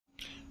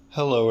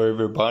Hello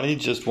everybody,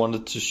 just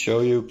wanted to show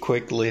you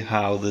quickly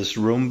how this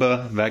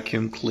Roomba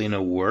vacuum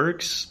cleaner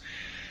works.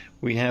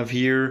 We have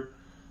here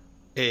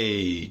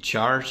a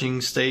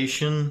charging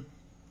station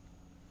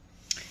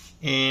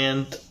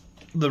and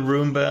the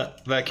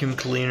Roomba vacuum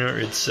cleaner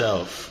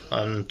itself.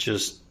 I'm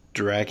just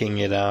dragging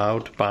it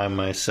out by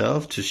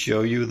myself to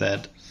show you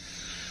that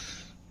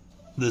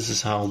this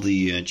is how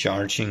the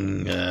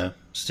charging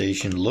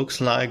station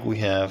looks like. We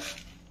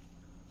have,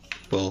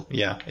 well,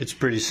 yeah, it's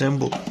pretty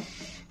simple.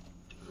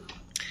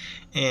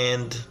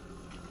 And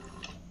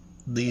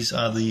these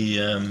are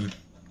the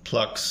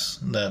plugs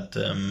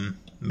that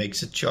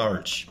makes it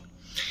charge.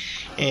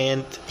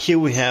 And here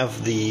we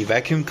have the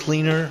vacuum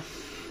cleaner.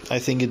 I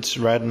think it's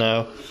right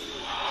now.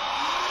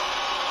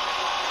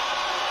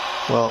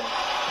 Well,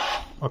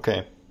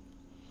 okay.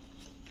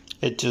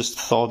 It just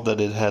thought that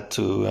it had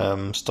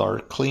to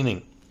start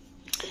cleaning.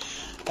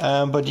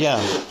 But yeah,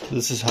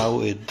 this is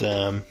how it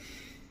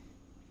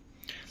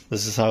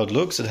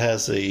looks. It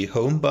has a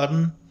home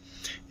button.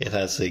 It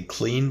has a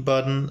clean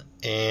button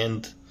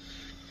and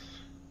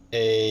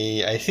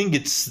I think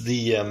it's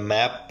the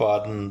map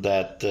button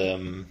that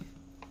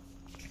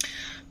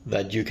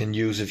that you can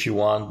use if you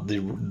want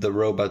the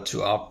robot to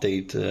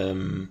update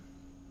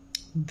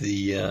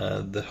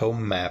the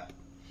home map.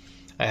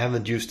 I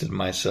haven't used it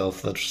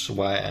myself, that's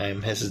why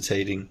I'm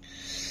hesitating.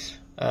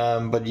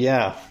 But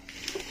yeah,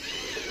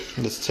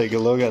 let's take a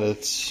look at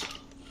it.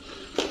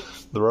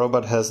 The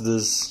robot has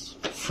this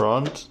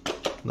front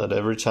that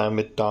every time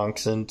it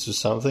donks into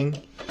something,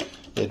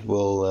 it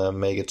will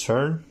make a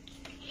turn.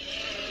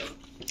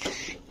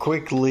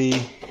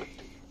 Quickly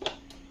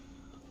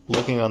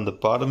looking on the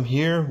bottom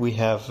here, we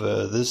have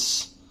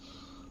this.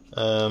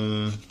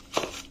 You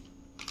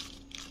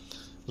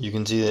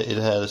can see that it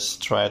has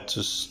tried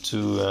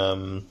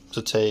to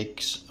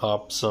take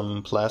up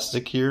some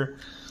plastic here.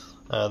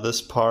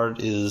 This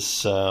part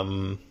is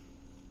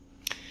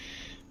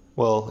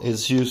well,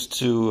 it's used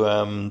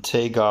to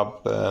take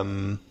up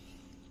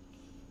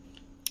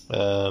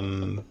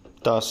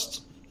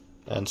dust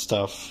and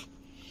stuff,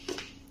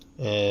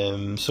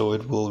 so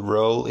it will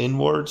roll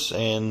inwards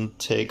and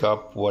take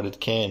up what it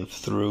can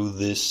through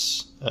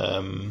this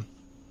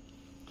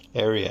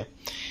area.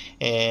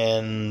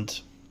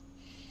 And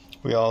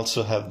we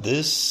also have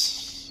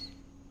this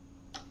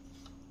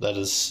that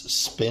is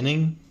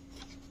spinning,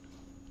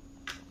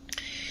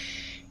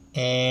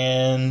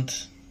 and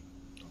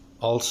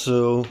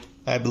also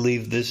I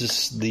believe this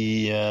is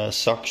the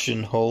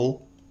suction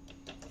hole.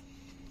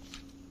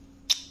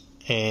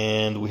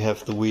 And we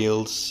have the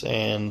wheels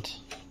and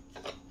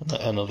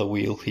another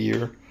wheel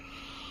here.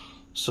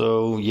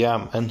 So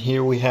yeah, and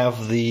here we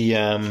have the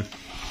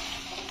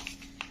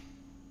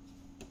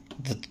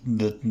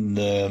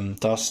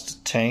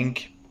dust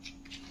tank.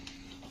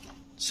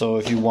 So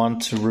if you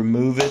want to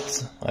remove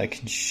it, I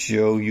can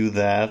show you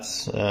that.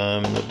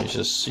 Let me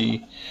just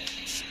see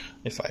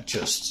if I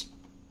just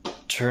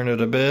turn it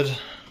a bit.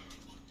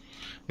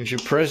 If you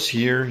press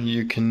here,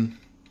 you can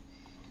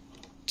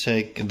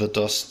take the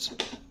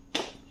dust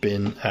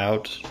bin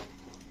out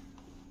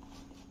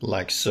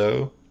like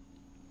so,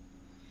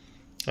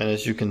 and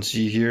as you can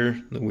see here,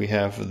 we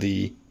have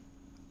the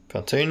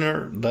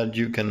container that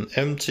you can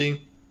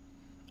empty,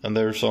 and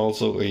there's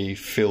also a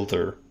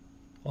filter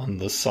on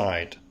the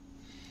side.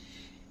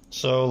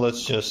 So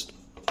let's just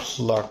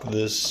plug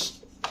this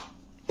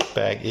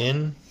back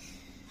in.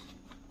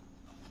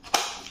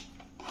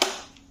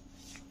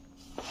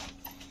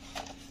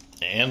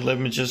 And let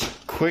me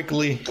just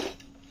quickly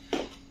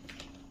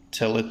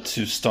tell it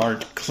to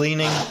start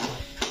cleaning.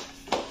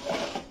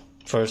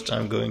 First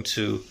I'm going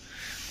to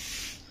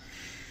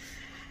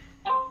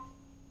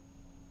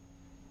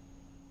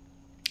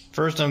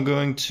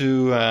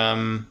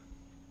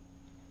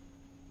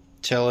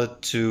tell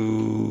it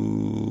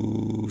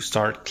to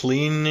start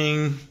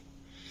cleaning.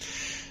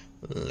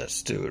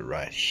 Let's do it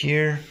right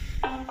here.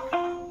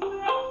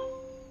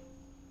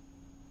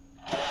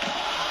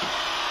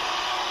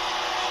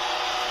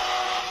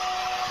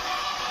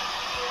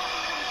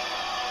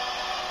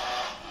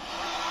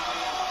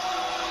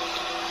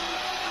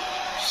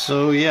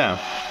 So yeah,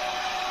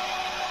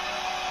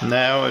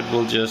 now it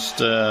will just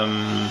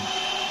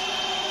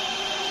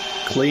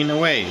clean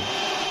away.